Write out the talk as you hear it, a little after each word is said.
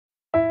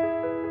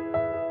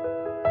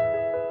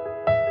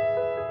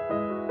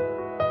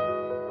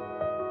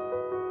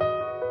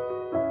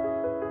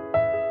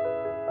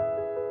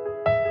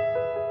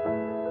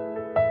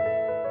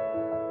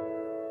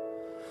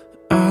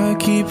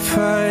keep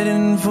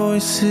fighting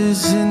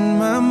voices in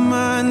my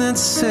mind that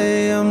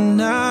say I'm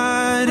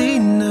not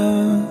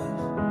enough.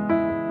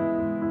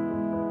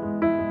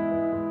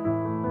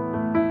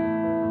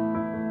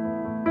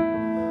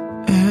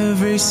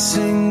 Every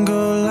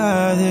single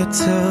lie that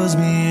tells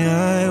me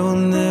I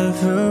will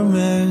never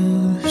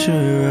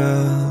measure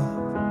up.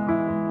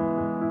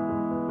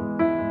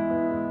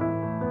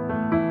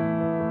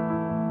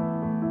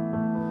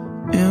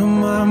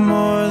 Am I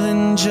more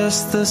than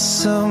just the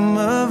sum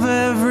of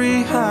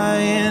every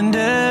high and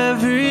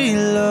every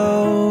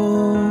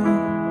low?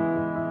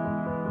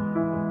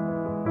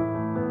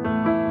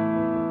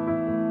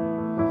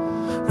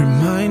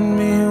 Remind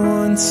me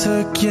once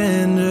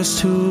again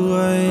just who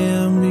I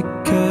am,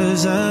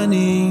 because I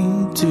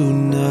need to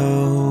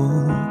know.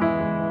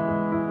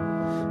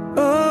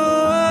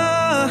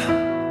 Oh,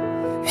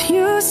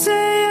 you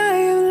say I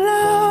am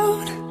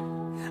loud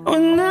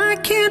when I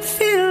can't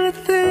feel a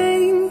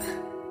thing.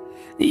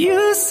 You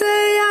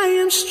say I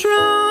am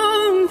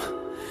strong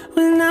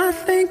when I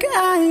think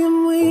I am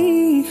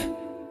weak.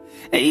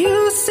 You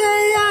say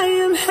I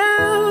am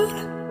held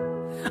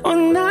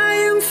when I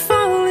am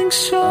falling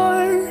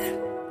short,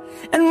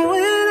 and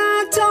when I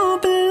don't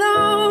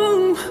belong,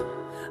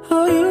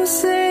 oh, you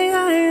say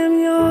I am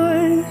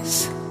yours.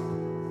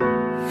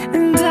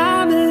 And I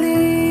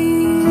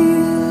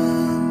believe,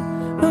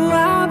 oh,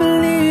 I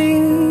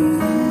believe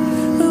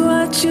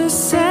what you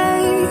say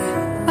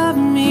of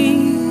me.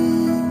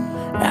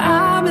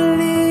 I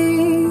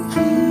believe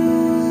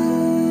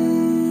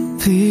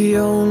the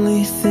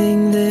only thing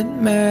that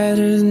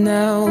matters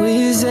now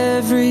is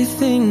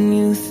everything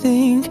you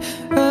think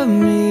of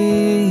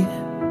me.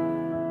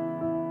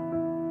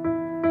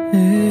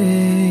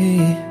 Hey.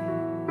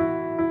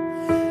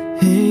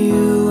 In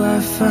you I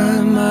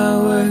find my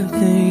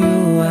worth, in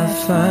you I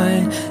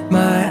find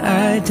my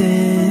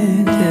identity.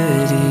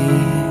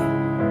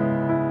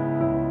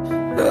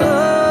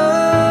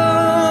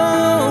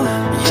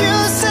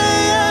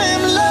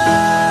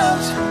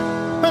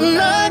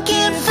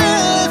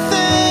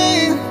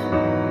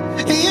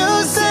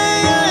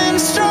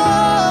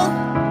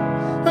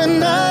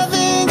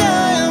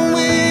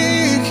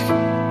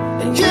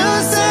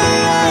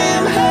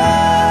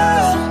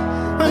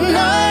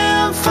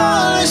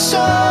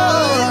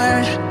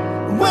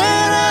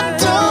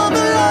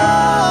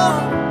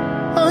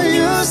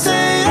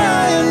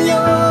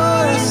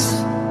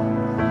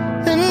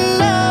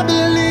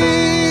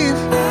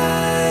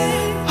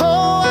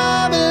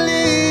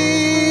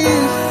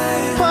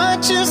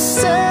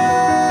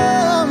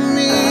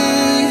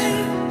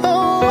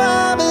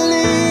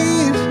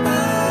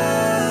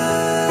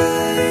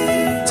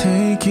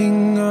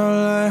 taking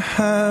all I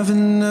have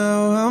and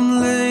now I'm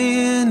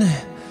laying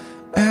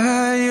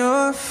at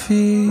your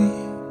feet.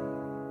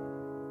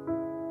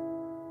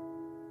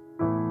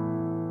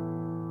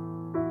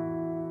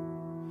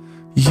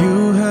 You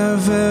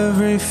have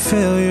every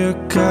failure,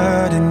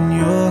 God, and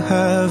you'll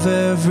have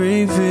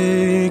every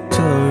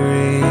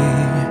victory.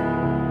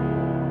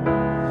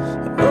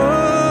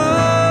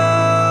 Oh,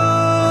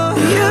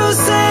 you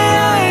say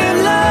I am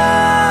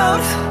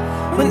loved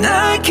when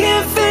I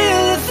can't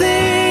feel a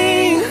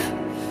thing.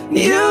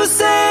 You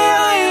say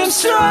I am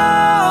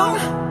strong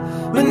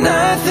when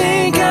I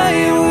think I